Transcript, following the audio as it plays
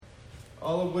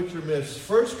all of which are myths.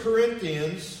 1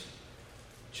 Corinthians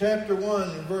chapter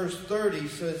 1, verse 30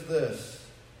 says this: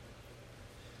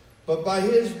 "But by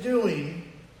his doing,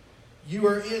 you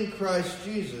are in Christ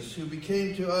Jesus, who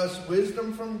became to us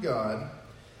wisdom from God,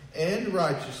 and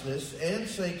righteousness, and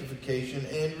sanctification,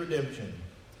 and redemption."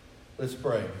 Let's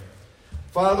pray.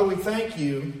 Father, we thank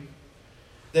you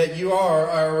that you are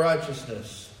our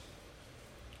righteousness.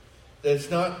 That's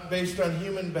not based on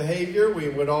human behavior. We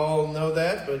would all know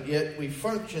that, but yet we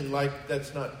function like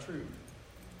that's not true.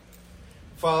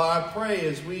 Father, I pray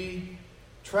as we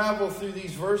travel through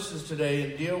these verses today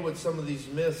and deal with some of these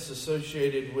myths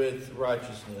associated with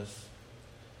righteousness,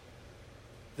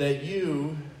 that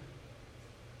you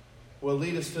will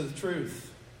lead us to the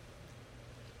truth.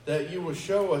 That you will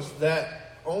show us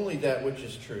that only that which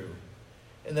is true.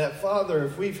 And that, Father,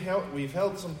 if we've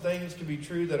held some things to be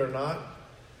true that are not,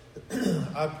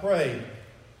 I pray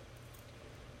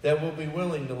that we'll be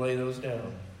willing to lay those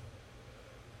down.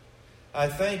 I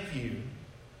thank you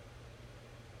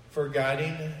for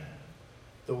guiding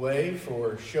the way,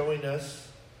 for showing us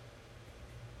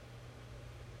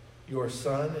your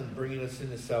Son and bringing us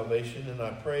into salvation. And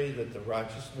I pray that the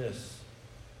righteousness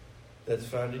that's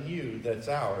found in you, that's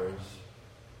ours,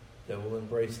 that will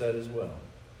embrace that as well.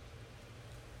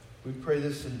 We pray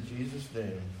this in Jesus'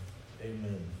 name.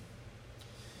 Amen.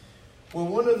 Well,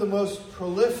 one of the most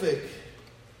prolific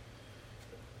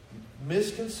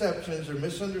misconceptions or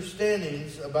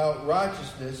misunderstandings about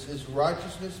righteousness is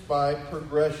righteousness by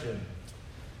progression.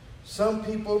 Some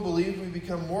people believe we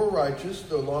become more righteous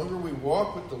the longer we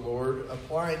walk with the Lord,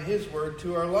 applying His Word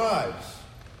to our lives.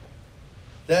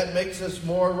 That makes us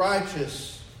more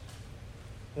righteous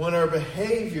when our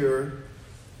behavior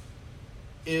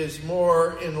is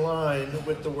more in line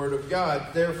with the Word of God.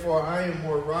 Therefore, I am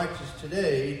more righteous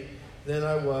today than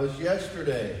I was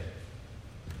yesterday.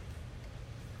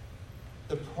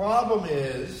 The problem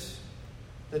is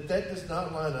that does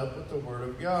not line up with the Word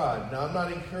of God. Now, I'm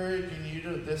not encouraging you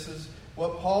to, this is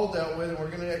what Paul dealt with, and we're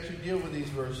going to actually deal with these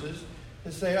verses,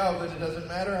 to say, oh, then it doesn't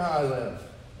matter how I live.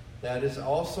 That is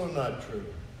also not true.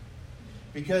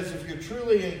 Because if you're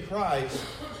truly in Christ,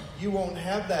 you won't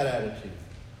have that attitude.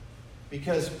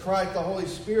 Because Christ, the Holy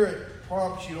Spirit,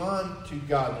 prompts you on to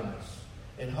godliness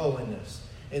and holiness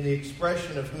and the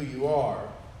expression of who you are.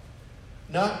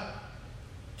 Not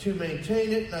to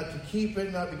maintain it, not to keep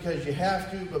it, not because you have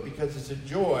to, but because it's a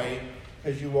joy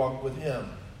because you walk with Him.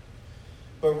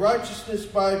 But righteousness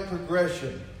by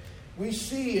progression. We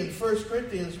see in 1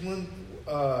 Corinthians 1,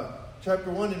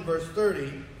 chapter 1 and verse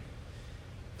 30,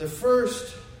 the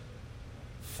first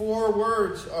 4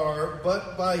 words are,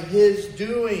 "but by His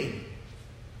doing."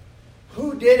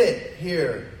 Who did it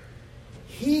here?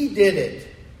 He did it.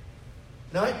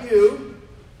 Not you.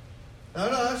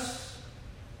 Not us.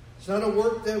 It's not a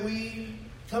work that we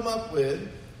come up with.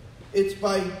 It's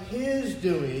by His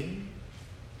doing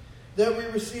that we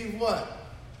receive what?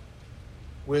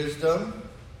 Wisdom.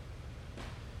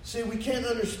 See, we can't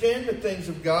understand the things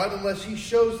of God unless He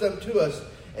shows them to us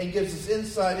and gives us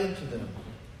insight into them.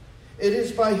 It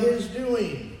is by His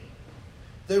doing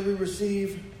that we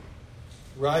receive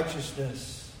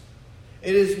righteousness.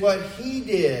 It is what He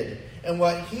did and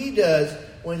what He does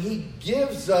when He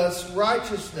gives us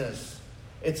righteousness.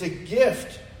 It's a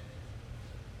gift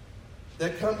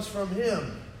that comes from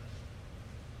Him.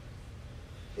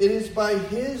 It is by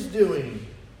His doing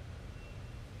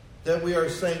that we are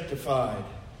sanctified.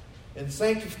 And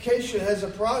sanctification has a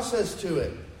process to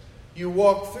it. You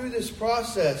walk through this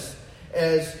process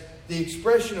as the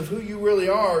expression of who you really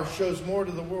are shows more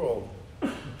to the world.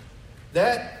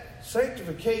 That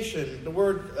sanctification,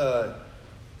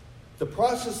 the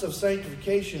process of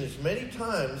sanctification is many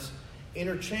times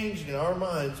interchanged in our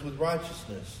minds with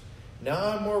righteousness. Now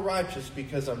I'm more righteous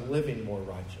because I'm living more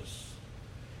righteous.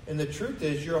 And the truth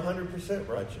is you're 100%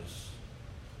 righteous.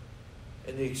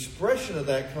 And the expression of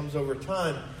that comes over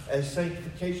time as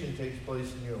sanctification takes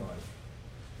place in your life.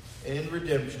 And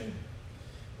redemption.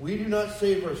 We do not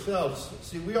save ourselves.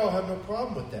 See, we all have no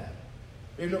problem with that.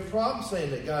 We have no problem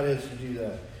saying that God has to do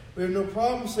that. We have no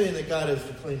problem saying that God has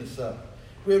to clean us up.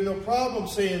 We have no problem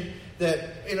saying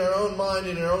that in our own mind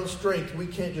and in our own strength, we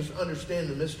can't just understand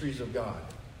the mysteries of God.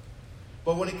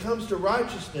 But when it comes to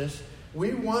righteousness,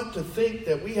 we want to think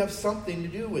that we have something to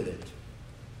do with it.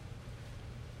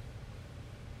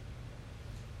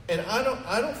 And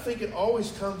I don't think it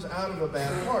always comes out of a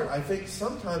bad heart. I think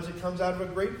sometimes it comes out of a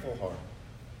grateful heart.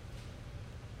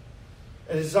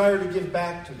 A desire to give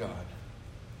back to God.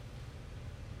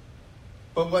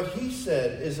 But what He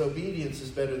said is obedience is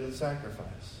better than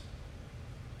sacrifice.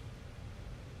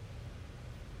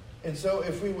 And so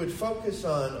if we would focus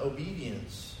on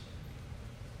obedience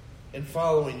and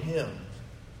following Him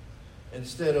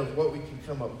instead of what we can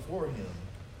come up for Him,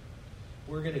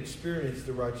 we're going to experience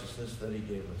the righteousness that He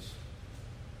gave us.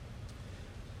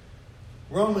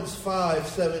 Romans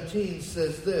 5:17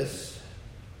 says this,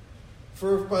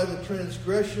 "For if by the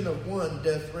transgression of one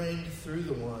death reigned through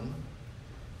the one,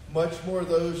 much more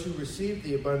those who receive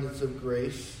the abundance of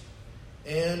grace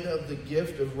and of the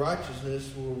gift of righteousness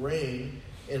will reign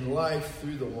in life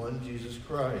through the one, Jesus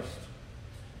Christ."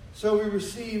 So we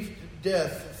received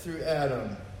death through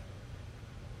Adam.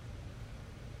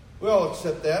 We all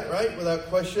accept that, right? Without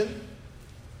question.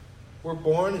 We're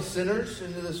born as sinners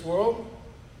into this world.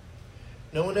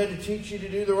 No one had to teach you to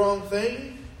do the wrong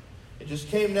thing. It just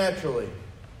came naturally.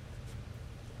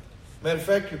 Matter of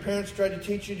fact, your parents tried to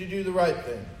teach you to do the right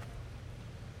thing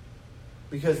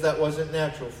because that wasn't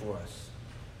natural for us.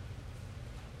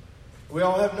 We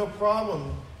all have no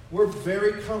problem. We're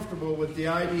very comfortable with the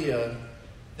idea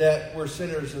that we're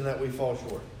sinners and that we fall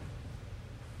short.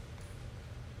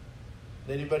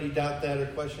 Anybody doubt that or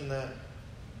question that?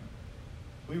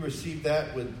 We receive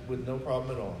that with no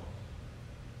problem at all.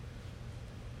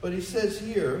 But he says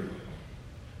here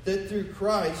that through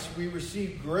Christ we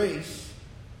receive grace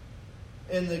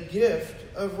and the gift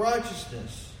of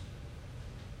righteousness.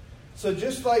 So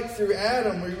just like through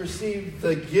Adam we received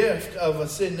the gift of a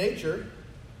sin nature,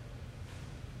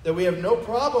 that we have no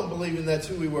problem believing that's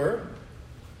who we were,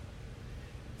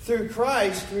 through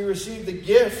Christ we receive the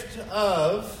gift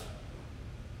of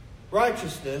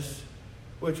righteousness,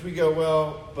 which we go,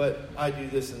 well, but I do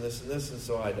this and this and this, and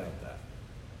so I doubt that.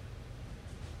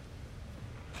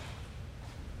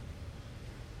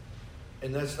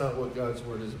 And that's not what God's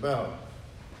Word is about.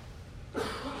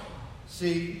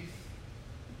 See,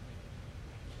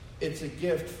 it's a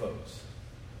gift, folks.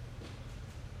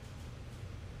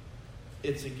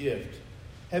 It's a gift.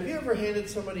 Have you ever handed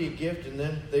somebody a gift and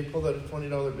then they pulled out a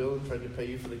 $20 bill and tried to pay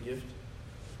you for the gift?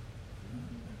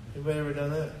 Anybody ever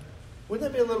done that?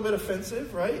 Wouldn't that be a little bit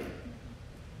offensive, right?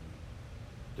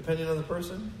 Depending on the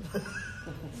person.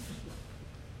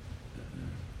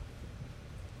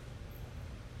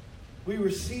 We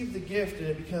receive the gift and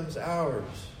it becomes ours.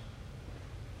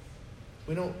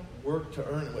 We don't work to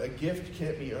earn it. A gift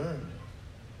can't be earned.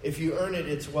 If you earn it,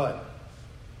 it's what?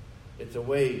 It's a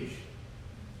wage.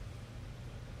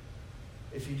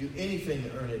 If you do anything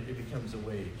to earn it, it becomes a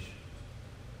wage.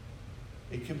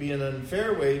 It could be an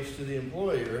unfair wage to the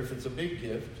employer if it's a big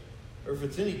gift, or if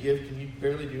it's any gift and you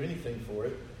barely do anything for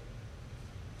it.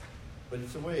 But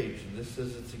it's a wage, and this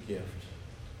says it's a gift.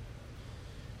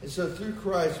 And so through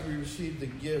Christ we receive the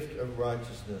gift of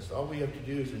righteousness. All we have to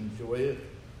do is enjoy it,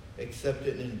 accept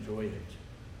it, and enjoy it.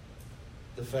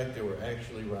 The fact that we're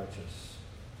actually righteous.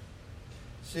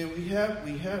 See,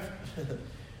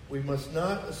 we must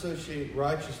not associate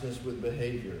righteousness with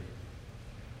behavior.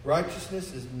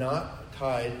 Righteousness is not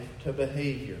tied to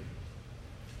behavior.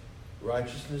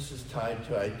 Righteousness is tied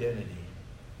to identity.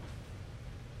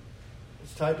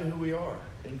 It's tied to who we are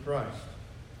in Christ.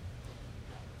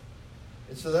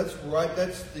 And so that's right.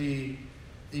 That's the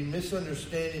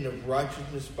misunderstanding of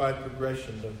righteousness by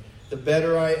progression. The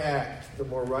better I act, the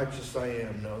more righteous I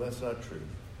am. No, that's not true.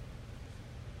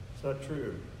 It's not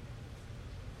true.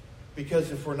 Because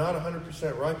if we're not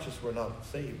 100% righteous, we're not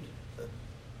saved.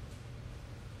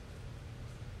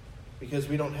 Because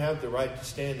we don't have the right to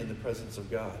stand in the presence of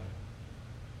God.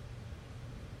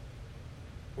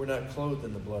 We're not clothed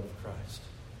in the blood of Christ.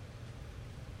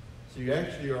 So you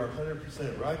actually are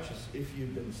 100% righteous if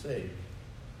you've been saved.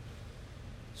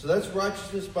 So that's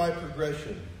righteousness by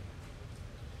progression.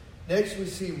 Next we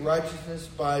see righteousness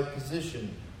by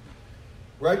position.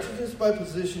 Righteousness by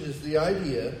position is the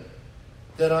idea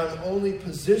that I'm only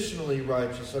positionally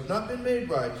righteous. I've not been made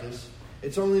righteous.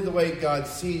 It's only the way God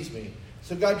sees me.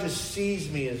 So God just sees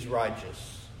me as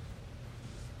righteous.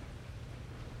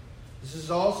 This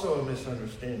is also a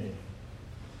misunderstanding.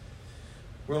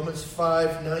 Romans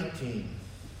 5:19.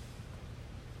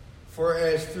 For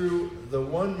as through the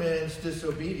one man's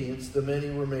disobedience the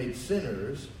many were made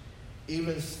sinners,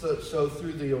 even so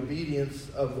through the obedience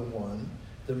of the one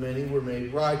the many were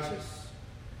made righteous.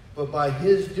 But by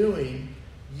his doing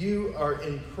you are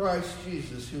in Christ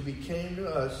Jesus, who became to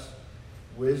us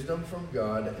wisdom from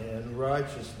God and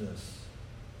righteousness.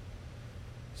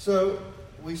 So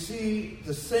we see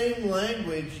the same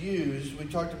language used. We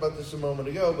talked about this a moment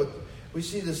ago, but we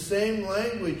see the same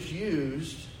language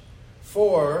used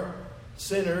for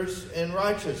sinners and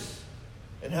righteous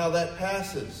and how that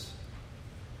passes.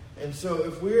 And so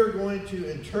if we are going to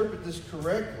interpret this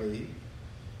correctly,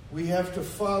 we have to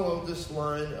follow this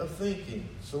line of thinking.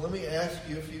 So let me ask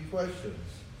you a few questions.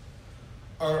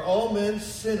 Are all men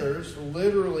sinners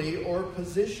literally or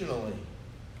positionally?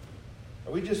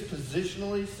 Are we just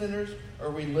positionally sinners, or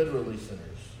are we literally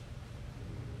sinners?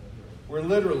 We're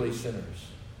literally sinners.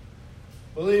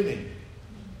 Believe me,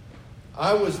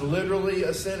 I was literally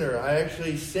a sinner. I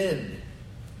actually sinned.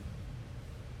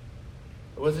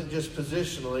 It wasn't just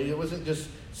positionally. It wasn't just,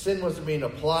 sin wasn't being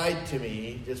applied to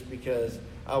me just because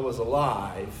I was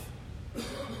alive.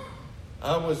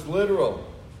 I was literal.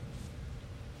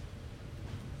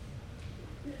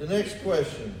 The next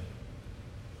question.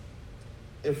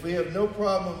 If we have no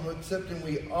problem accepting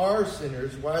we are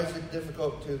sinners, why is it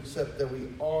difficult to accept that we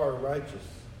are righteous?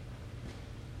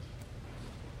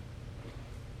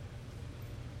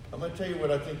 I'm going to tell you what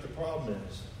I think the problem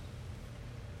is.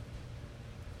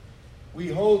 We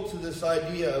hold to this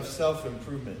idea of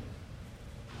self-improvement.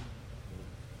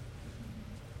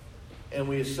 And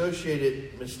we associate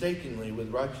it mistakenly with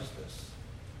righteousness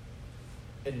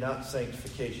and not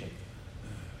sanctification.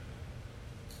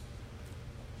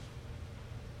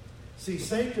 See,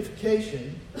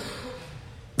 sanctification,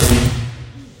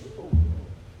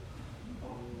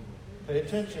 pay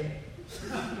attention.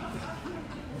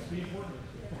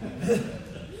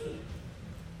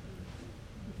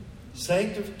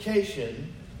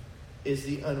 Sanctification is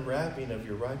the unwrapping of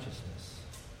your righteousness.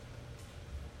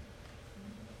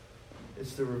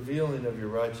 It's the revealing of your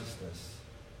righteousness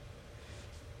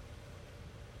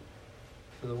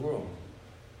to the world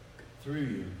through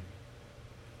you.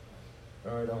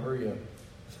 All right, I'll hurry up.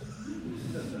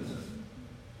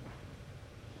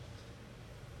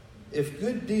 If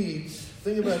good deeds,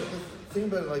 think about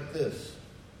it like this.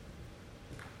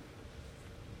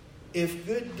 If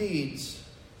good deeds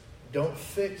don't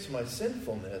fix my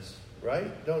sinfulness,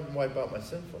 right? Don't wipe out my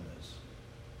sinfulness.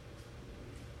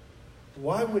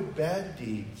 Why would bad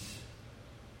deeds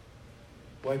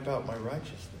wipe out my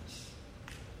righteousness?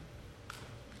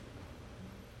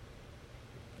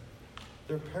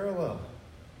 They're parallel.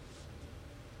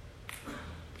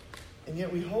 And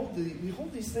yet we hold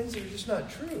these things that are just not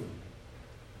true.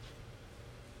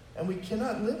 And we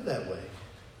cannot live that way.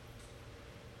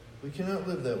 We cannot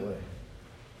live that way.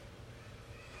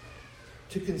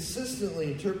 To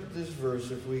consistently interpret this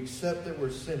verse, if we accept that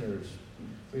we're sinners,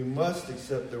 we must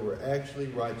accept that we're actually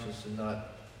righteous and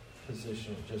not just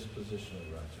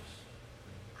positionally righteous.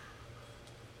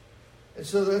 And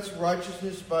so that's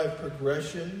righteousness by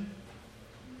progression,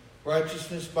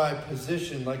 righteousness by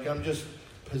position, like I'm just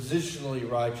positionally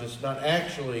righteous, not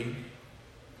actually,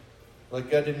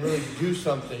 like I didn't really do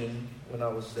something when I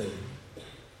was saved.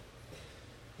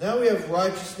 Now we have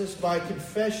righteousness by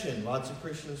confession. Lots of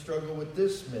Christians struggle with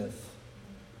this myth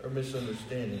or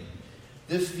misunderstanding.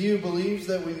 This view believes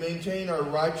that we maintain our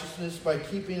righteousness by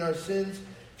keeping our sins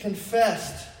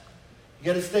confessed. You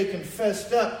got to stay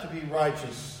confessed up to be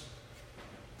righteous.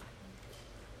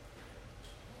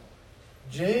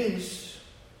 James,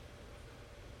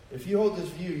 if you hold this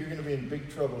view, you're going to be in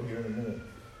big trouble here in a minute.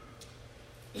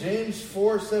 James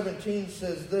 4:17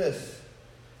 says this,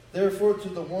 "Therefore to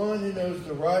the one who knows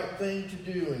the right thing to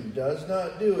do and does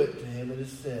not do it, to him it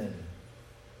is sin."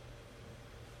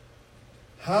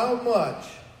 How much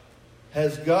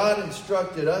has God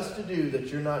instructed us to do that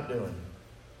you're not doing?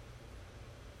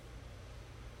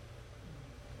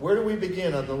 Where do we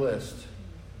begin on the list?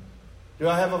 Do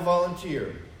I have a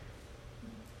volunteer?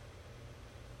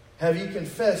 Have you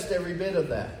confessed every bit of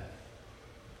that?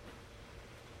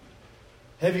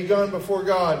 Have you gone before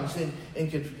God and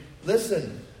said,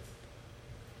 listen,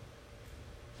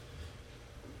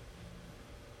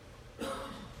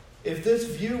 if this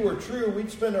view were true,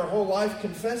 we'd spend our whole life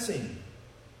confessing.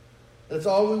 That's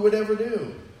all we would ever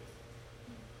do.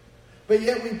 But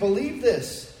yet we believe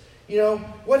this. You know,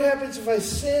 what happens if I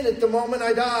sin at the moment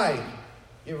I die?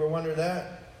 You ever wonder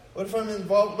that? What if I'm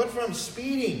involved? What if I'm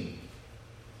speeding?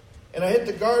 And I hit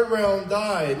the guardrail and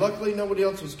die. Luckily nobody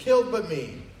else was killed but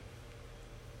me.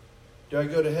 Do I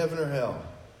go to heaven or hell?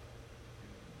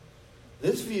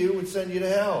 This view would send you to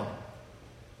hell.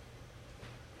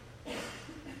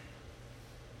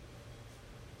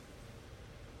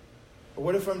 But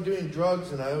what if I'm doing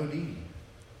drugs and I OD?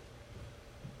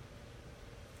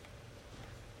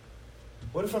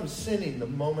 What if I'm sinning the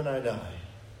moment I die?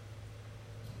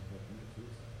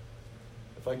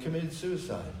 If I committed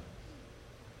suicide,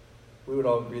 we would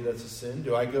all agree that's a sin.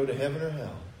 Do I go to heaven or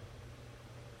hell?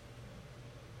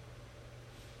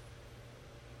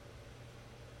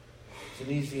 It's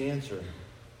an easy answer.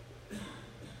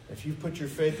 If you put your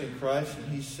faith in Christ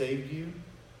and He saved you,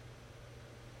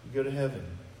 you go to heaven.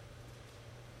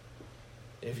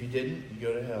 If you didn't, you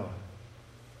go to hell.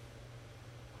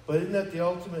 But isn't that the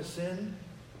ultimate sin?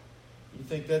 You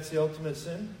think that's the ultimate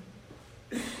sin?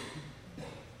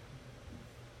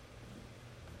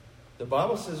 The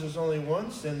Bible says there's only one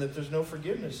sin that there's no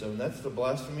forgiveness of, and that's the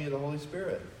blasphemy of the Holy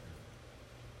Spirit.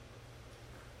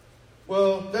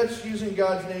 Well, that's using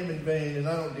God's name in vain, and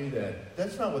I don't do that.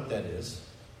 That's not what that is.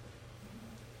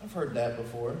 I've heard that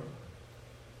before.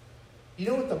 You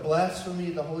know what the blasphemy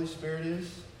of the Holy Spirit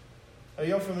is? Are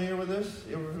y'all familiar with this?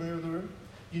 You ever familiar with the word?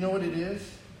 You know what it is?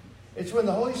 It's when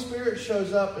the Holy Spirit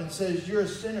shows up and says, you're a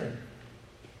sinner.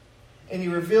 And He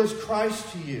reveals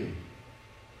Christ to you.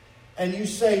 And you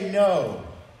say no.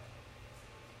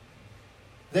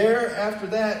 There, after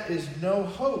that, is no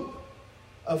hope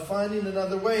of finding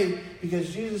another way,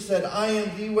 because Jesus said, I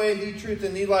am the way, the truth,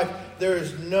 and the life. There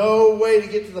is no way to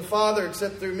get to the Father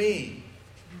except through me.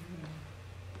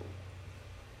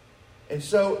 And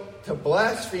so to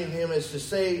blaspheme Him is to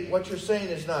say what you're saying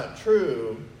is not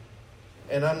true,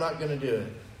 and I'm not going to do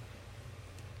it.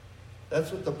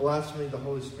 That's what the blasphemy of the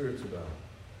Holy Spirit's about.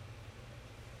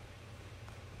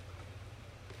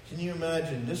 Can you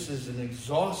imagine? This is an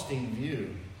exhausting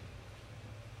view.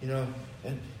 You know,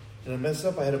 and did I mess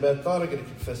up? I had a bad thought. I got to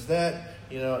confess that.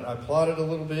 You know, I plotted a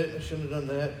little bit. I shouldn't have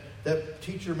done that. That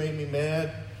teacher made me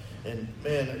mad. And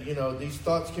man, you know, these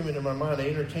thoughts came into my mind. I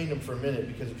entertained them for a minute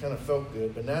because it kind of felt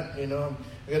good. But not, you know,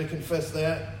 I got to confess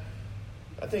that.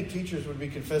 I think teachers would be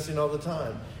confessing all the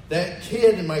time. That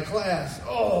kid in my class,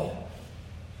 oh.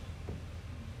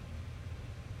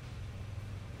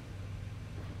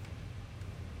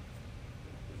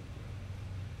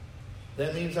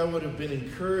 That means I would have been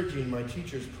encouraging my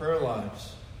teachers' prayer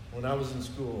lives when I was in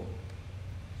school.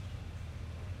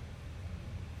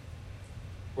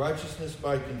 Righteousness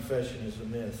by confession is a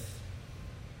myth.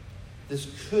 This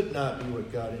could not be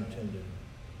what God intended.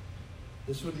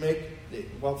 This would make,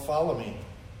 well, follow me.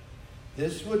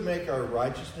 This would make our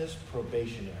righteousness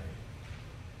probationary.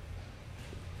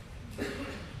 It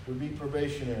would be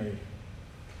probationary.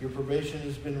 Your probation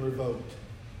has been revoked.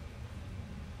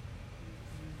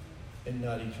 And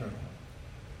not eternal.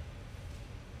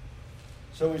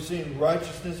 So we've seen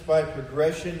righteousness by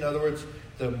progression. In other words,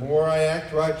 the more I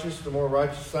act righteous, the more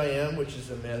righteous I am, which is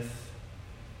a myth.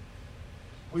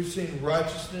 We've seen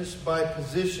righteousness by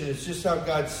position. It's just how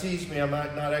God sees me. I'm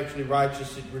not actually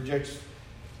righteous. It rejects.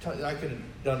 I could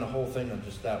have done the whole thing on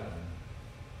just that one.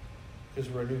 Because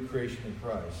we're a new creation in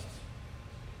Christ.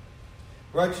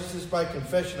 Righteousness by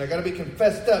confession. I got to be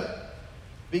confessed up.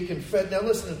 Be confessed. Now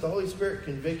listen, if the Holy Spirit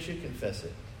convicts you, confess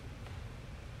it.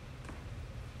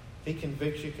 If He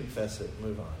convicts you, confess it.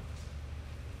 Move on.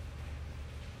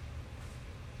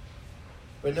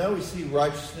 But now we see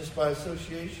righteousness by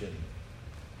association.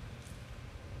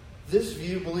 This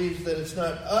view believes that it's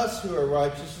not us who are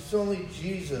righteous, it's only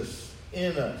Jesus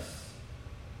in us.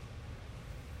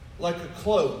 Like a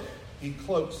cloak, He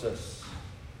cloaks us.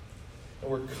 And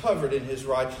we're covered in His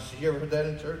righteousness. You ever heard that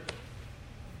in church?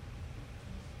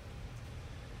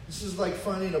 This is like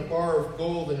finding a bar of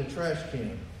gold in a trash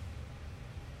can.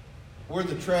 We're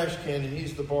the trash can and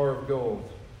He's the bar of gold.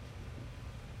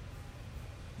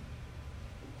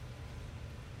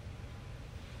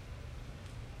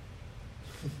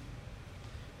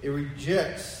 It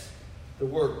rejects the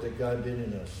work that God did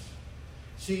in us.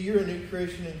 See, you're a new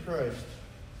creation in Christ.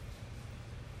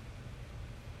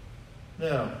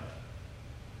 Now,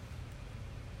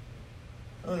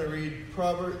 I'm going to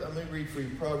read for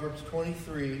you Proverbs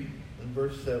 23 and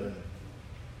verse 7.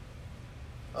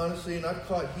 Honestly, and I've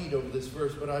caught heat over this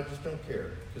verse, but I just don't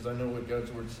care because I know what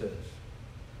God's Word says.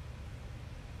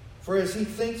 For as he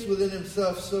thinks within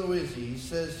himself, so is he. He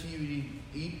says to you,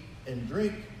 eat and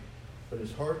drink, but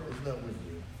his heart is not with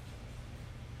you.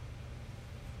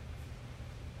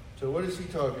 So what is he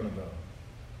talking about?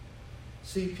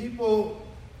 See, people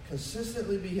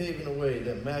consistently behave in a way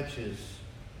that matches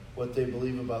what they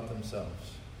believe about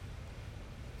themselves.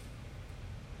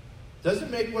 Doesn't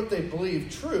make what they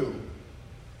believe true.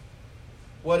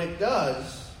 What it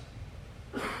does,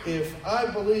 if I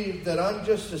believe that I'm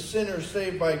just a sinner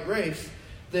saved by grace,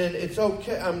 then it's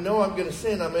okay. I know I'm going to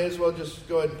sin. I may as well just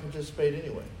go ahead and participate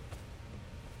anyway.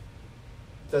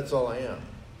 That's all I am.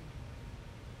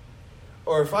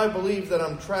 Or if I believe that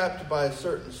I'm trapped by a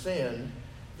certain sin,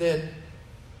 then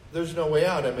there's no way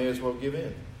out. I may as well give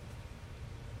in.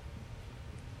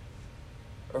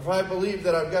 Or if I believe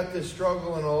that I've got this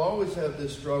struggle and I'll always have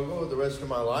this struggle the rest of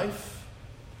my life,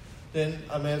 then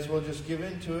I may as well just give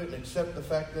in to it and accept the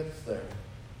fact that it's there.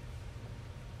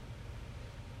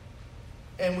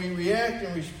 And we react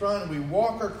and respond, and we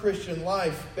walk our Christian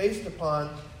life based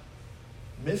upon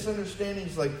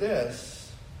misunderstandings like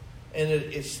this, and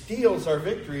it steals our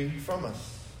victory from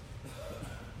us.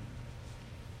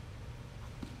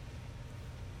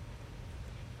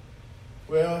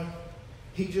 well,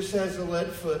 he just has a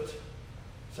lead foot,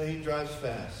 so he drives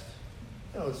fast.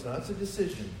 No, it's not. It's a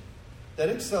decision. That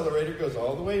accelerator goes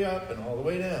all the way up and all the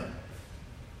way down.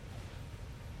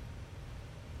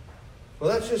 Well,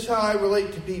 that's just how I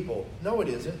relate to people. No, it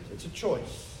isn't. It's a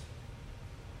choice.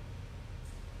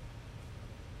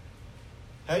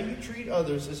 How you treat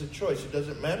others is a choice. It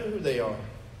doesn't matter who they are.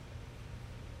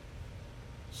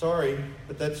 Sorry,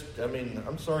 but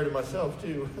I'm sorry to myself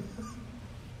too.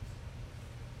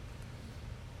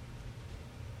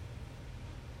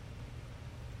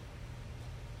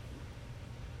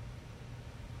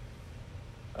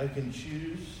 I can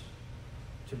choose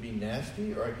to be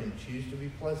nasty or I can choose to be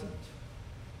pleasant.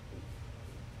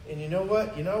 And you know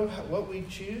what? You know what we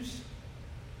choose?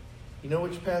 You know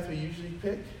which path we usually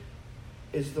pick?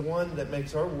 Is the one that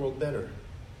makes our world better.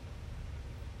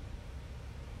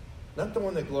 Not the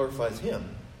one that glorifies Him.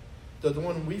 The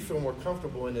one we feel more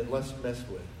comfortable in and less messed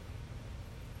with.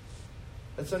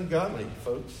 That's ungodly,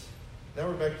 folks. Now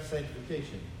we're back to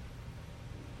sanctification.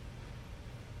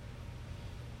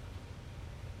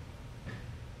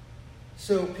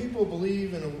 So people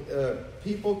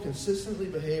people consistently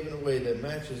behave in a way that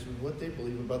matches with what they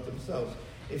believe about themselves.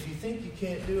 If you think you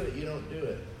can't do it, you don't do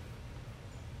it.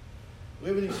 Do we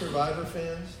have any Survivor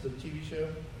fans, the TV show?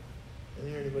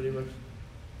 Anybody watch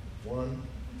one?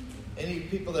 Any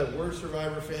people that were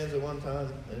Survivor fans at one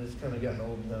time and it's kind of gotten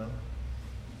old now?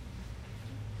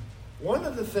 One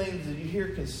of the things that you hear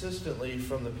consistently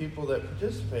from the people that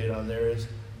participate on there is,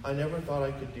 I never thought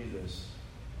I could do this.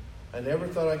 I never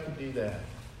thought I could do that.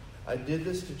 I did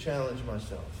this to challenge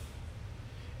myself.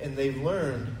 And they've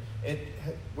learned, and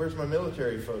where's my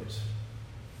military folks?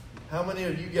 How many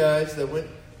of you guys that went,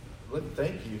 look,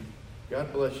 thank you.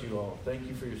 God bless you all. Thank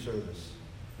you for your service.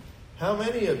 How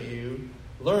many of you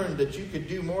learned that you could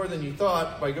do more than you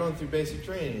thought by going through basic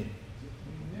training?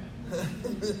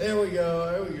 There we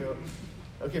go.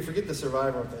 Okay, forget the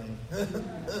survival thing.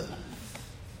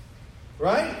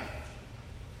 Right?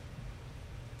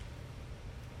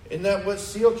 Isn't that what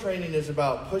SEAL training is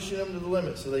about? Pushing them to the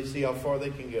limit so they see how far they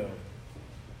can go.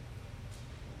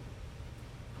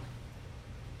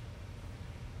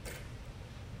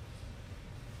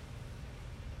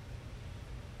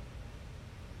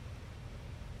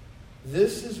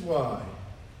 This is why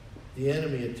the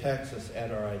enemy attacks us at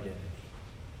our identity.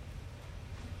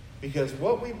 Because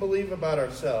what we believe about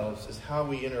ourselves is how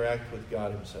we interact with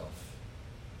God Himself.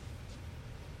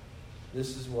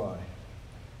 This is why.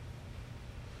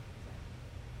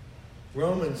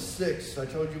 Romans 6, I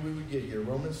told you we would get here.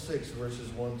 Romans 6, verses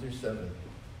 1 through 7.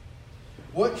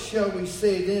 What shall we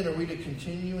say then? Are we to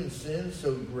continue in sin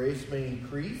so grace may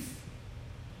increase?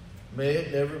 May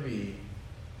it never be.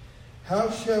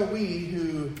 How shall we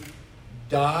who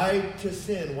died to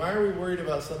sin? Why are we worried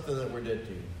about something that we're dead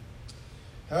to?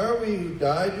 How are we who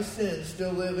died to sin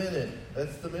still live in it?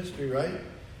 That's the mystery, right?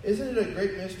 Isn't it a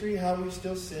great mystery how we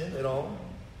still sin at all?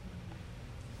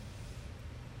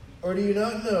 Or do you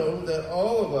not know that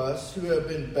all of us who have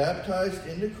been baptized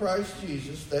into Christ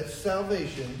Jesus, that's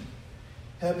salvation,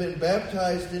 have been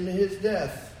baptized into His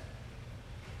death?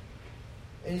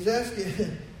 And he's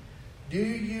asking, do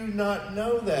you not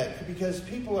know that? Because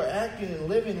people are acting and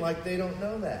living like they don't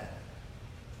know that.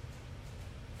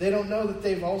 They don't know that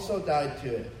they've also died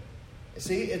to it.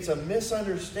 See, it's a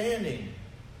misunderstanding.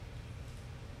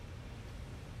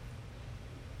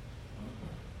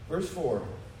 Verse 4.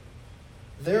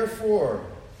 Therefore,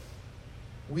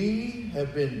 we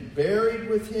have been buried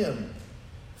with Him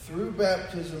through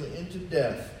baptism into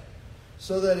death,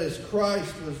 so that as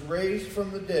Christ was raised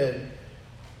from the dead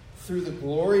through the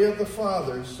glory of the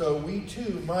Father, so we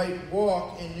too might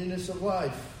walk in newness of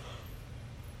life.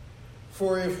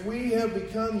 For if we have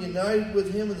become united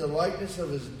with Him in the likeness of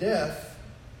His death,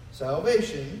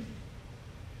 salvation,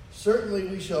 certainly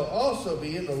we shall also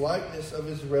be in the likeness of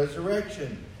His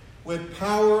resurrection, with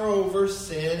power over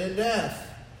sin and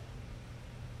death.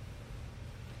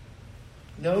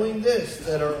 Knowing this,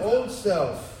 that our old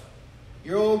self,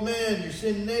 your old man, your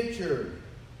sin nature,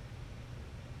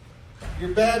 your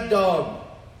bad dog,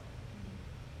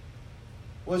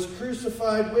 was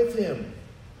crucified with Him,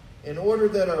 in order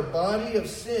that our body of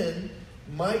sin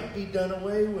might be done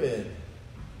away with,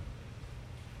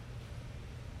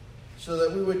 so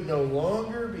that we would no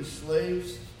longer be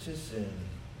slaves to sin.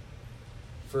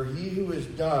 For he who has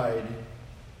died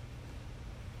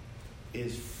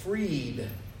is freed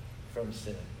from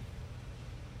sin.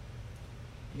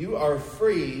 You are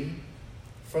free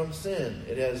from sin.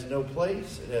 It has no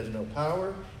place. It has no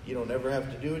power. You don't ever have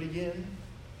to do it again.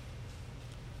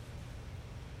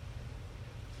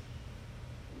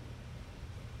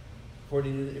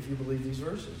 According to, if you believe these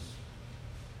verses.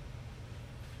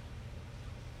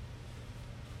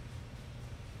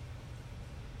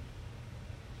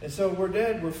 And so we're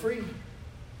dead. We're free.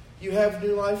 You have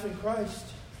new life in Christ.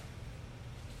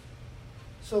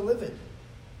 So live it.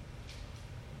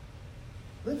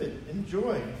 Live it.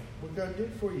 Enjoy what God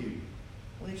did for you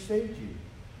when He saved you,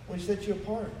 when He set you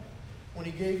apart, when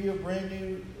He gave you a brand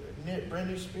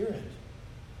new spirit.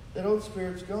 That old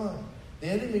spirit's gone. The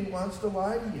enemy wants to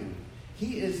lie to you.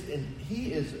 He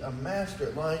is a master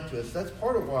at lying to us. That's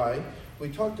part of why we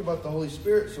talked about the Holy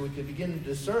Spirit, so we could begin to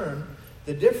discern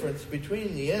the difference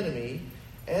between the enemy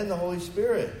and the Holy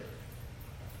Spirit.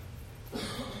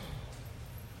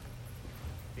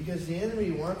 Because the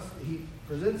enemy he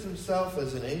presents himself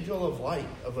as an angel of light,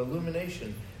 of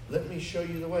illumination. Let me show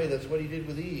you the way. That's what he did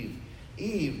with Eve.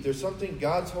 Eve, there's something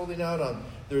God's holding out on.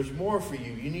 There's more for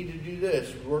you. You need to do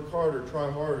this. Work harder.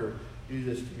 Try harder. Do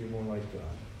this to be more like God.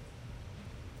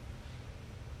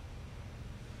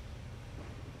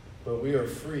 But we are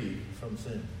free from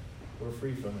sin. We're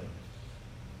free from it.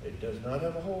 It does not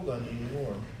have a hold on you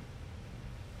anymore.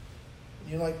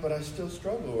 You're like, but I still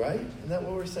struggle, right? Isn't that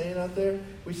what we're saying out there?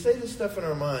 We say this stuff in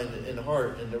our mind and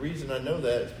heart, and the reason I know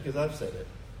that is because I've said it.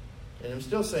 And I'm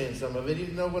still saying some of it,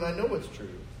 even though when I know it's true.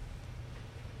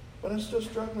 But I'm still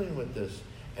struggling with this.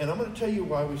 And I'm going to tell you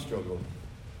why we struggle.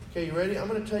 Okay, you ready? I'm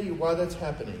going to tell you why that's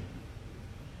happening.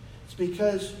 It's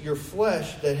because your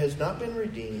flesh that has not been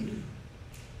redeemed,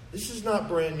 this is not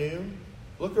brand new.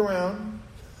 Look around.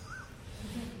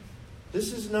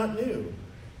 This is not new.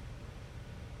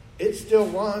 It still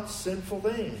wants sinful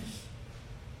things.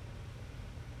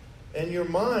 And your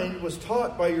mind was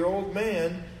taught by your old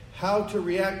man how to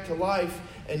react to life,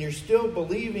 and you're still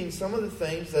believing some of the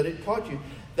things that it taught you.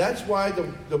 That's why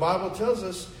the Bible tells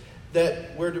us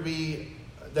that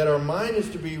that our mind is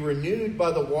to be renewed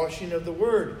by the washing of the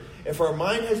Word. If our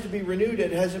mind has to be renewed,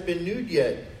 it hasn't been renewed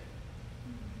yet.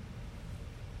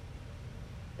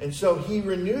 And so He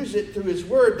renews it through His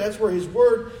Word. That's where His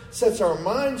Word sets our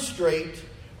mind straight,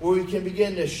 where we can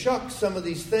begin to shuck some of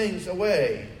these things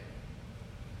away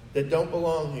that don't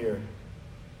belong here.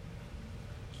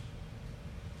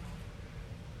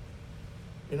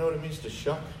 You know what it means to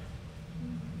shuck?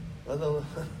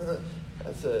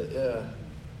 That's yeah.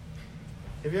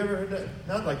 Have you ever heard that?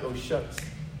 Not like, oh, shucks.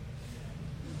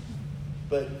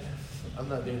 But I'm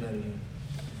not doing that again.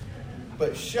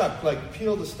 But shuck, like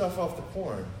peel the stuff off the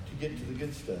corn to get to the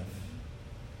good stuff.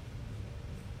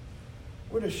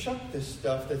 We're to shuck this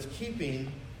stuff that's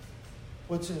keeping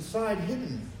what's inside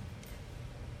hidden.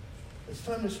 It's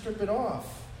time to strip it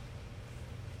off.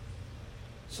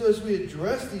 So as we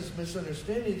address these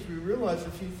misunderstandings, we realize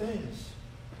a few things.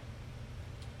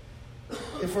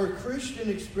 If our Christian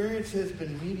experience has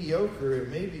been mediocre, it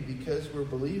may be because we're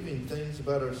believing things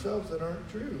about ourselves that aren't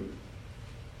true.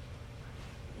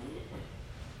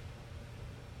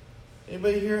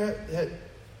 Anybody here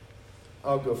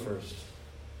I'll go first.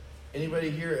 Anybody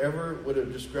here ever would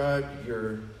have described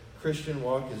your Christian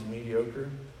walk as mediocre?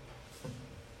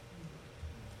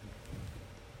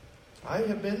 I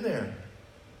have been there.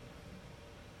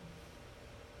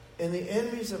 And the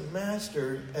enemy's a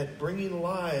master at bringing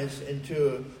lies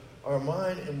into our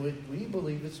mind, and we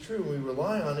believe it's true. We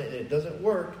rely on it, and it doesn't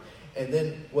work. And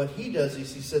then what he does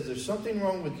is he says, there's something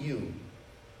wrong with you.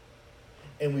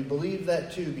 And we believe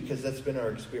that too, because that's been our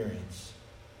experience.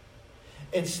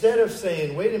 Instead of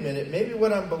saying, wait a minute, maybe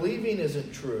what I'm believing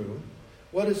isn't true.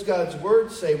 What does God's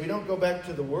Word say? We don't go back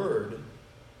to the Word.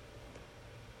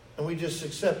 And we just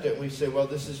accept it, and we say, well,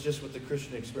 this is just what the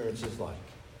Christian experience is like.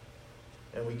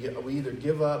 And we either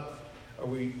give up or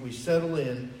we settle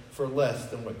in for less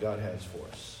than what God has for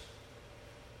us.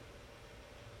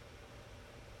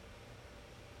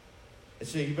 And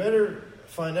so you better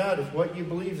find out if what you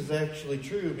believe is actually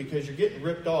true, because you're getting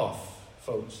ripped off,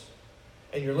 folks.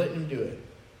 And you're letting them do it.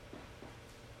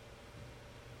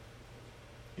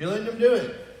 You're letting them do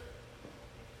it.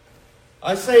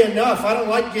 I say enough. I don't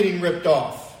like getting ripped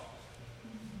off.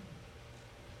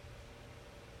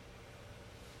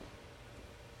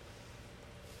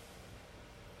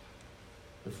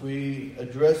 If we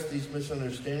address these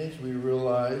misunderstandings, we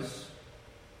realize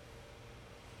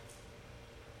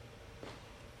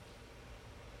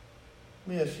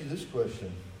let me ask you this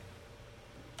question.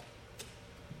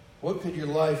 What could your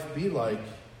life be like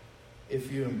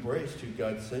if you embraced who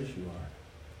God says you are?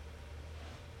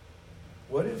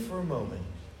 What if for a moment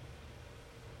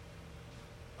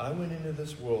I went into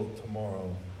this world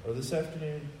tomorrow, or this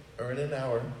afternoon, or in an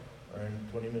hour, or in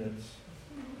 20 minutes,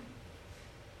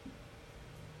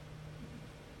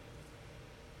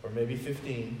 or maybe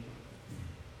 15,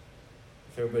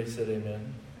 if everybody said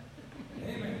amen?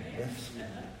 Amen.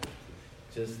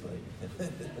 Just like...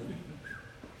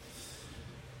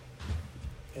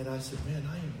 And I said, man,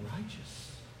 I am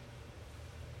righteous.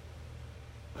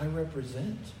 I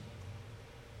represent.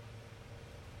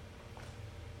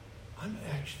 I'm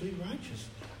actually righteous.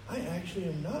 I actually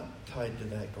am not tied to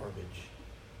that garbage.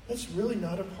 That's really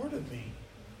not a part of me.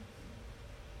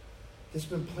 It's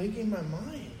been plaguing my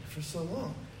mind for so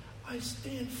long. I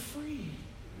stand free.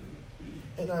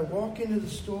 And I walk into the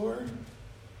store.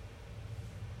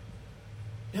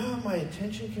 Now my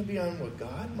attention can be on what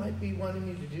God might be wanting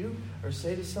me to do or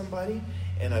say to somebody.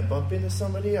 And I bump into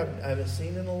somebody I haven't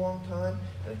seen in a long time.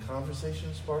 And a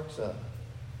conversation sparks up.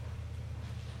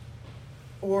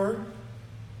 Or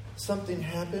something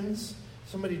happens.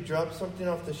 Somebody drops something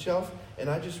off the shelf. And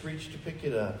I just reach to pick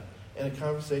it up. And a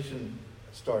conversation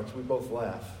starts. We both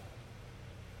laugh.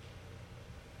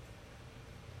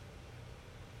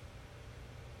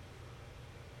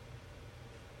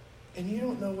 And you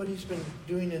don't know what he's been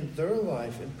doing in their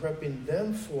life and prepping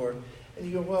them for. And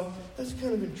you go, well, that's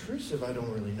kind of intrusive. I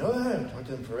don't really know that. I haven't talked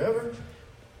to them forever.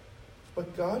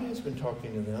 But God has been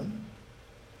talking to them.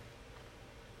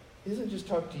 He doesn't just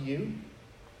talk to you.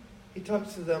 He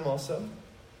talks to them also.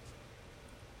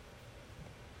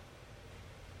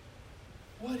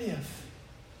 What if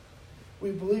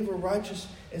we believe we're righteous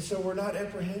and so we're not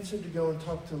apprehensive to go and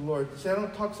talk to the Lord? Say, I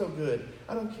don't talk so good.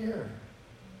 I don't care.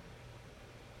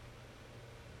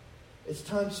 It's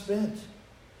time spent.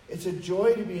 It's a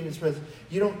joy to be in His presence.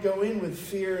 You don't go in with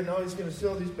fear and, oh, He's going to see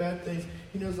all these bad things.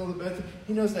 He knows all the bad things.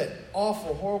 He knows that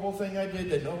awful, horrible thing I did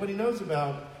that nobody knows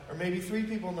about, or maybe 3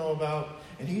 people know about,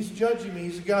 and He's judging me.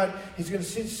 He's a God. He's going to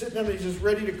sit down and He's just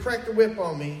ready to crack the whip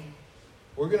on me.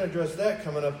 We're going to address that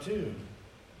coming up too.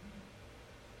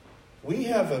 We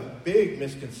have a big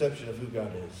misconception of who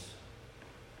God is.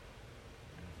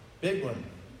 Big one.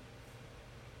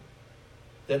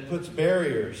 That puts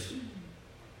barriers.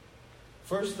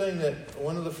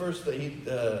 One of the first that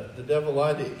the devil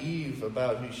lied to Eve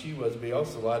about who she was, but he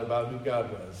also lied about who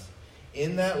God was.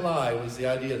 In that lie was the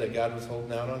idea that God was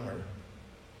holding out on her.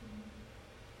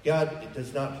 God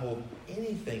does not hold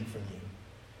anything from you.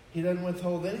 He doesn't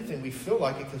withhold anything. We feel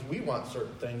like it because we want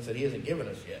certain things that He hasn't given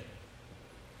us yet.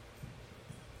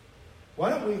 Why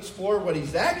don't we explore what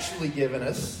He's actually given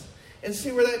us and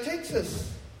see where that takes us?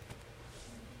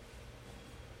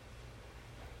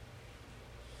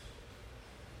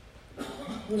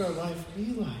 What would our life be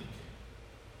like?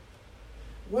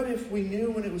 What if we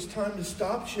knew when it was time to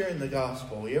stop sharing the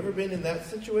gospel? You ever been in that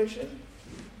situation?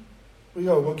 We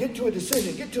go, well, get to a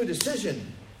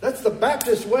decision. That's the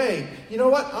Baptist way. You know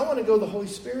what? I want to go the Holy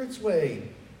Spirit's way.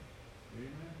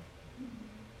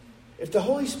 If the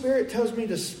Holy Spirit tells me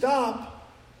to stop,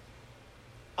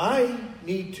 I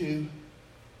need to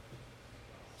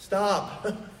stop.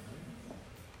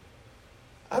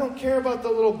 I don't care about the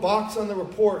little box on the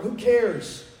report. Who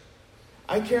cares?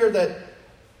 I care that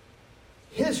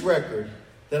His record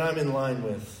that I'm in line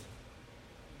with.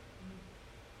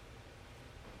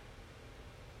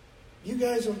 You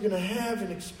guys are going to have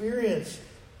an experience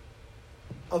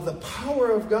of the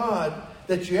power of God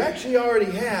that you actually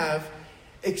already have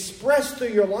expressed through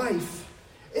your life.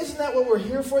 Isn't that what we're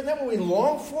here for? Isn't that what we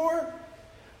long for?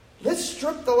 Let's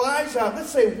strip the lies out. Let's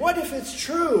say, what if it's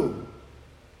true?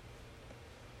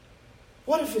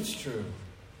 What if it's true?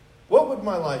 What would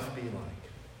my life be like?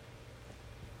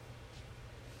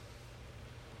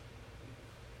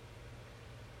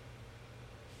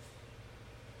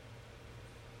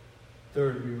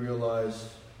 Third, we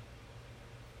realize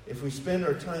if we spend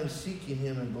our time seeking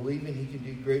Him and believing He can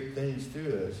do great things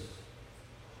through us,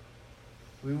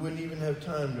 we wouldn't even have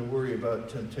time to worry about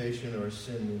temptation or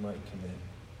sin we might commit.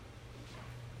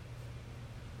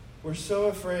 We're so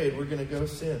afraid we're going to go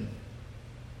sin.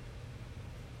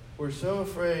 We're so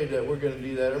afraid that we're going to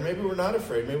do that. Or maybe we're not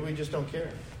afraid. Maybe we just don't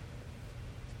care.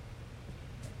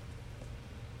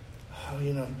 Oh,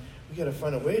 we got to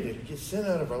find a way to get sin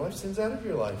out of our life. Sin's out of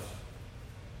your life.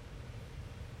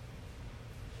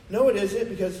 No, it isn't,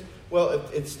 because, well,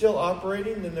 if it's still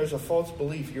operating, then there's a false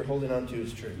belief you're holding on to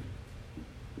as true.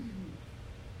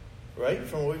 Right?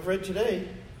 From what we've read today.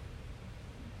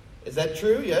 Is that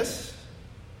true? Yes.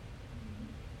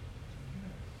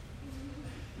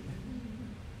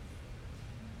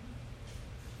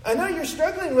 I know you're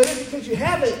struggling with it because you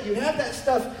have it. You have that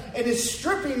stuff, and it's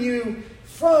stripping you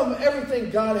from everything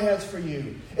God has for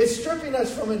you. It's stripping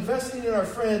us from investing in our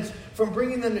friends, from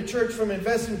bringing them to church, from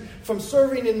investing, from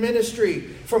serving in ministry,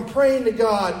 from praying to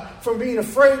God, from being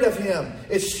afraid of Him.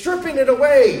 It's stripping it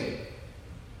away.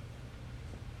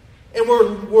 And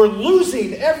we're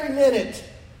losing every minute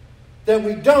that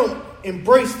we don't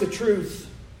embrace the truth.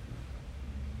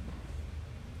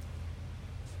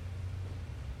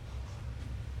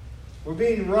 We're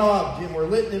being robbed, and we're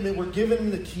letting Him in. We're giving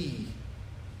Him the key.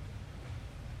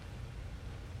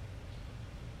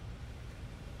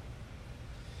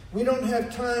 We don't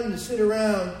have time to sit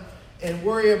around and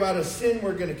worry about a sin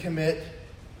we're going to commit.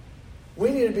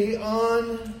 We need to be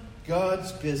on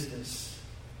God's business.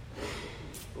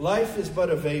 Life is but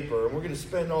a vapor, and we're going to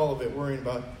spend all of it worrying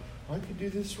about, I could do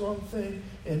this wrong thing.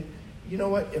 And you know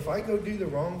what? If I go do the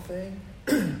wrong thing,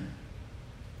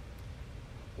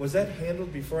 was that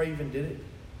handled before I even did it?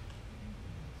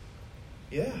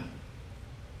 Yeah.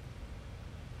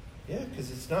 Yeah,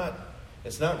 because it's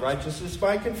not righteousness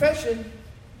by confession.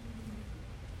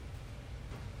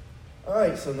 All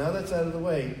right, so now that's out of the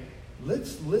way.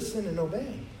 Let's listen and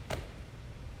obey.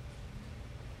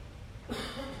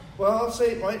 Well,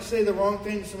 might say the wrong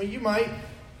thing to some of you. Might.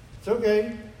 It's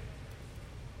okay.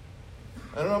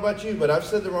 I don't know about you, but I've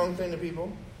said the wrong thing to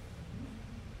people.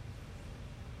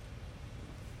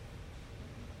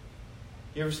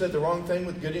 You ever said the wrong thing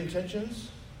with good intentions?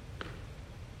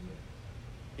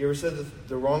 You ever said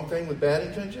the wrong thing with bad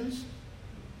intentions?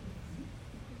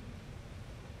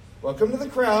 Welcome to the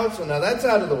crowd, so now that's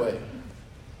out of the way.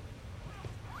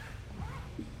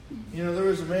 You know, there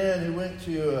was a man who went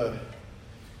to,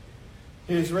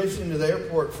 he was racing to the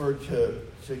airport to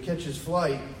catch his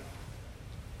flight.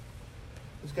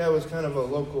 This guy was kind of a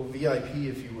local VIP,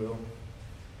 if you will.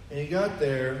 And he got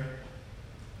there,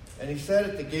 and he sat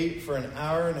at the gate for an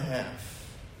hour and a half.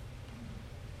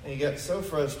 And he got so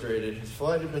frustrated. His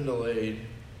flight had been delayed.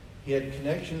 He had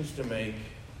connections to make.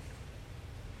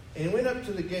 And he went up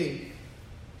to the gate,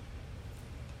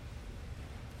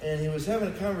 and he was having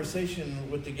a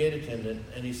conversation with the gate attendant,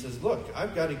 and he says, look,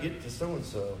 I've got to get to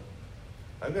so-and-so.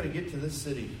 I've got to get to this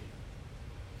city.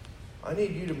 I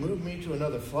need you to move me to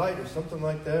another flight or something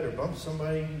like that, or bump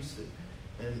somebody.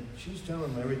 And she's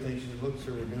telling him everything. She says, look,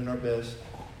 sir, we're doing our best.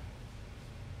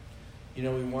 You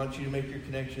know, we want you to make your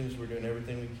connections. We're doing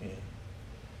everything we can.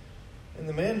 And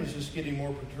the man was just getting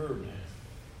more perturbed.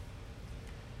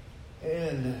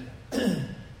 And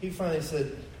he finally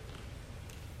said,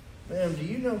 ma'am, do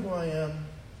you know who I am?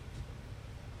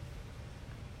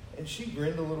 And she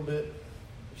grinned a little bit.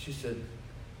 She said,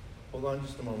 hold on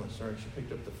just a moment, sir. And she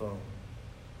picked up the phone.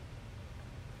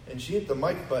 And she hit the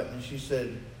mic button and she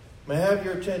said, may I have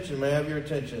your attention? May I have your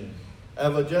attention? I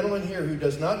have a gentleman here who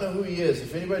does not know who he is.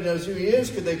 If anybody knows who he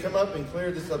is, could they come up and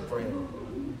clear this up for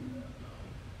him?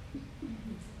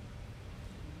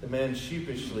 The man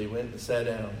sheepishly went and sat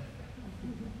down.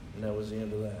 And that was the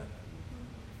end of that.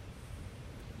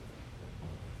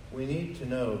 We need to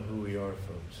know who we are,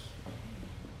 folks.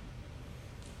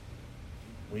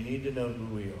 We need to know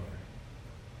who we are.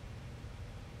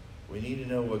 We need to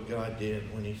know what God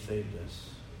did when He saved us.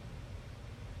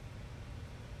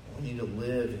 We need to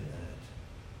live in that.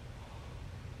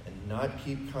 And not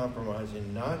keep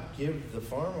compromising, not give the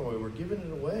farm away. We're giving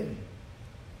it away.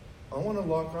 I want to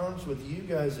lock arms with you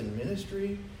guys in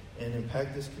ministry and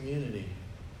impact this community.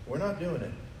 We're not doing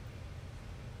it.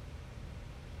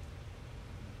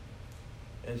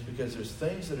 And it's because there's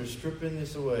things that are stripping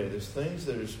this away. There's things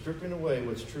that are stripping away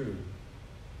what's true.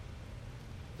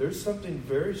 There's something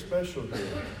very special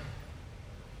here.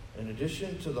 In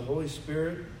addition to the Holy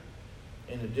Spirit,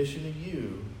 in addition to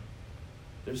you,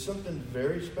 there's something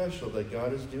very special that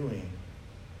God is doing.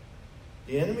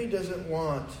 The enemy doesn't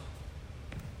want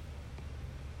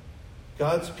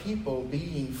God's people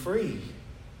being free.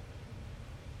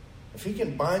 If he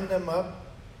can bind them up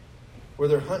where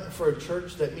they're hunting for a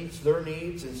church that meets their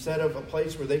needs instead of a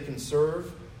place where they can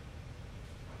serve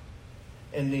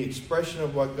and the expression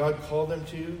of what God called them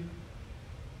to,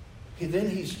 then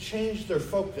he's changed their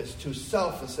focus to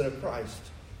self instead of Christ.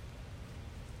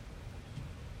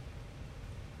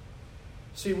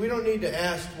 See, we don't need to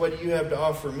ask, what do you have to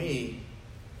offer me?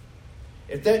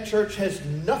 If that church has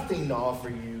nothing to offer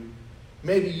you,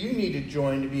 maybe you need to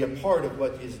join to be a part of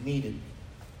what is needed.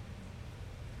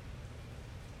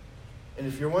 And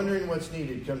if you're wondering what's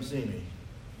needed, come see me.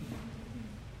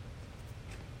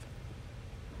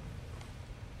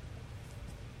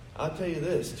 I'll tell you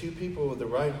this, 2 people with the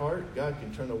right heart, God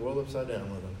can turn the world upside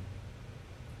down with them.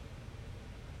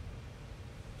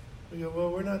 We go,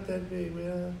 well, we're not that big.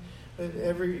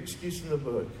 Every excuse in the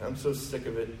book. I'm so sick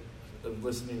of it, of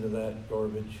listening to that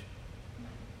garbage.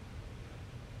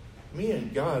 Me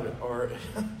and God are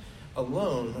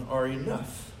alone are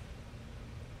enough.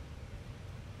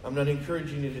 I'm not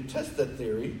encouraging you to test that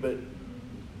theory, but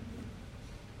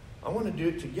I want to do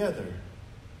it together.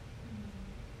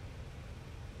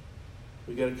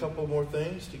 We got a couple more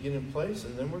things to get in place,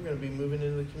 and then we're going to be moving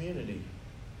into the community.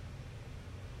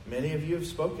 Many of you have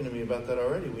spoken to me about that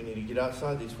already. We need to get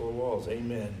outside these 4 walls.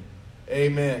 Amen.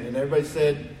 Amen. And everybody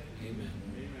said, amen.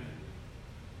 Amen.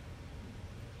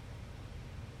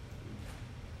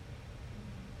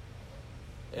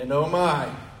 And oh my,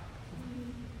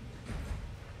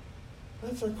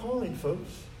 That's our calling,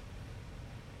 folks.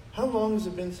 How long has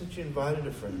it been since you invited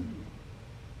a friend?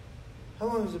 How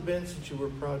long has it been since you were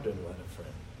proud to invite a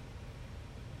friend?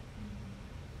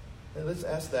 And let's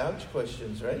ask the ouch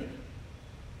questions, right?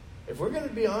 If we're going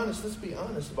to be honest, let's be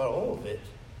honest about all of it.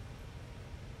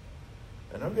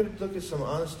 And I'm going to look at some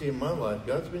honesty in my life.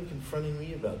 God's been confronting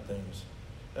me about things.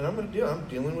 And I'm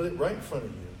dealing with it right in front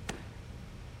of you.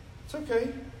 It's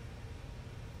okay.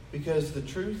 Because the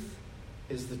truth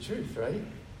is the truth, right?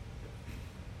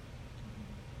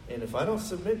 And if I don't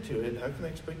submit to it, how can I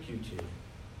expect you to?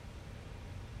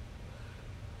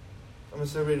 I'm going to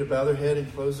say everybody to bow their head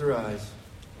and close their eyes.